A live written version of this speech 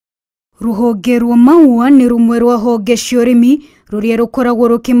Ruhonge rwa Mahua ni rumwe rwa honge cia urimi ruria rukoragwo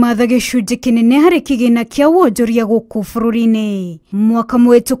rukimatha gicunji kinene hari kigina kia wonjoria guku bururi-ini. Mwaka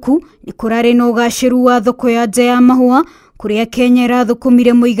muhituku ni kurari na Ugaciru wa thoko ya nja ya Mahua kuria Kenya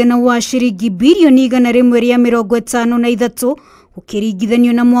irathukumire muigana wa ciringi bilioni 153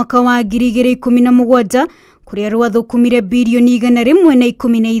 ukiringithanio na mwaka wa 2017 kuria rwathukumire bilioni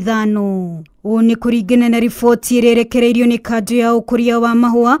 115. Ũũ ni kuringana na riboti irerekereirio ni kanju ya ũkũria wa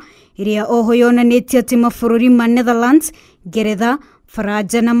Mahua iria oho yonanitie ati mabururi ma Netherlands, Ngeretha,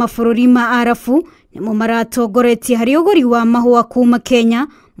 Faranja na mabururi ma Arabu nimo maratongoretie hari ũgũri wa Mahua kuuma Kenya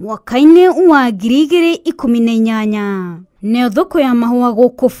mwaka-ini wa 2018. Neo thoko ya Mahua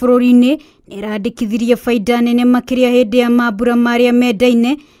guku bururi-ini ni irandikithirie faida nene makiria hindi ya mambura maria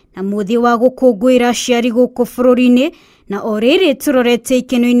mendaine na muthi wa gukungwira aciari guku bururi-ini na oriri turorete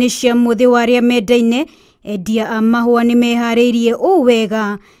ikeno-ini cia muthi wa aria mendaine endia a Mahua ni mehariirie o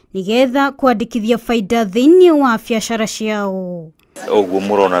wega nigetha kwandikithia faida thiini wa biashara ciao. Oguo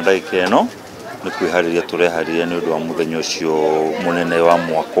murona ndaika ino ni kwihariria turehariria ni undu wa muthenya ucio munene wa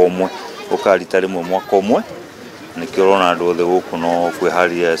mwaka umwe ukarita rimwe mwaka umwe nikio rona andu othe guku no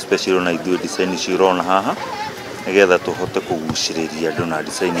kwihariria special na ithuĩ design cirona haha nigetha tuhote kuguciriria andu na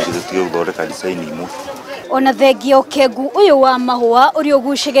design iria tutige guthondeka design imwe. Ona thengia ukengu uyu wa Mahua uri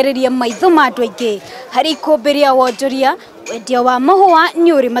ugucagiriria maitho ma andu aingi hari ikumbi ria wonjoria wendia wa Mahua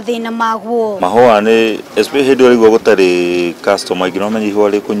ni uri mathina maguo. Mahua ni especially hindi uri gutari customer ingĩ no menye ihua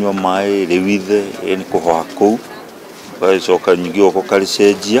ri kunywa mai riwithe ni kuhoha kuu bacoka nyingi oko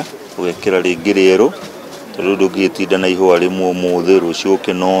karicenjia ugekira ringi rieru tondu ndungitinda na ihua rimwe umuthi rucio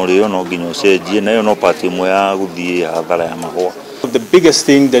ukinorio no nginya ucenjie nayo no part imwe ya guthie hathara ya Mahua. The biggest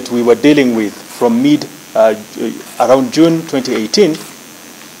thing that we were dealing with from around June 2018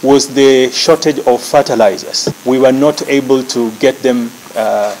 was the shortage of fertilizers. We were not able to get them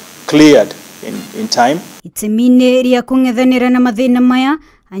cleared in time. Itemine ria kung'ethanira na mathina maya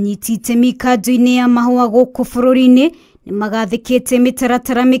anyiti itemi kanju-ini ya Mahua guku bururi-ini ni magathikite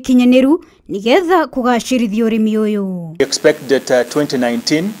mitaratara mikinyaniru nigetha kugacirithia urimi uyu. We expect that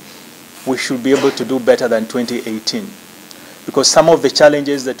 2019 we should be able to do better than 2018 because some of the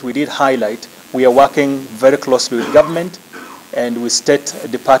challenges that we did highlight we are working very closely with government and with state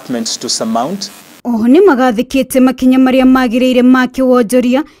departments to surmount. Oho ni magathikite makinya maria magiriire ma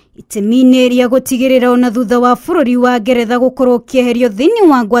kiwonjoria itemine ria gutigirira ona thutha wa bururi wa Ngeretha gukorwo kieherio thiini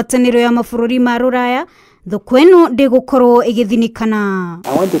wa ngwataniro ya mabururi ma ruraya thoko ino ndigukorwo igithinikana.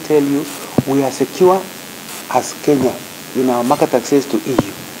 I want to tell you we are secure as Kenya in our market access to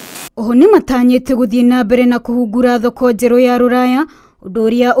EU. Oho ni matanyite guthie na mbere na kuhungura thoko njeru ya ruraya undu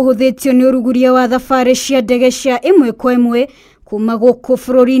uria uhuthitio ni uruguria wa thabari cia ndege cia imwe kwa imwe kuma guku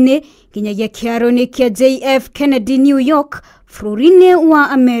bururi-ini nginyagia kiaro-ini kia JF Kennedy New York bururi-ini wa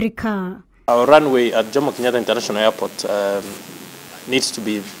America. Our runway at Jomo Kenyatta International Airport needs to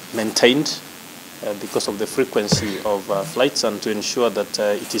be maintained because of the frequency of flights and to ensure that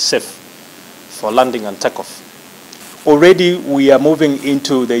it is safe for landing and takeoff. Already we are moving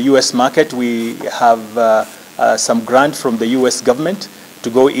into the US market. We have some grant from the US government to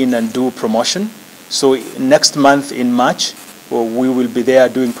go in and do promotion. So next month in March, we will be there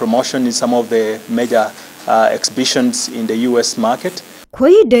doing promotion in some of the major exhibitions in the US market. Kwa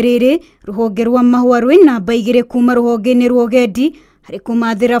ihinda riri ruhonge rwa Mahua rwina baigire kuma ruhonge-ini rwa ugendi hari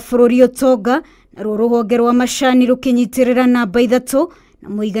kumathira bururi utonga na ruhonge rwa macani rukinyitirira namba 3 na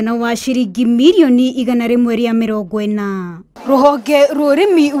muigana wa ciringi milioni 140. Ruhonge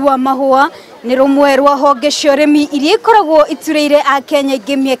rurimi wa Mahua ni rumwe rwa honge cia urimi iria ikoragwo itureire a Kenya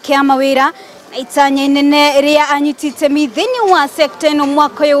ingimie kia mawira na itanya inene ria anyiti itemi thiini wa sekta ino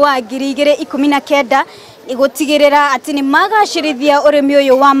mwaka uyu wa 2019 igutigirira ati ni magacirithia urimi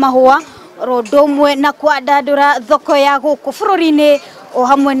uyu wa Mahua rodumwe na kwandandura thoko ya guku bururi-ini o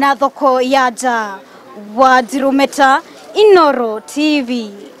hamwe na thoko ya nja. Waagi Inooro TV.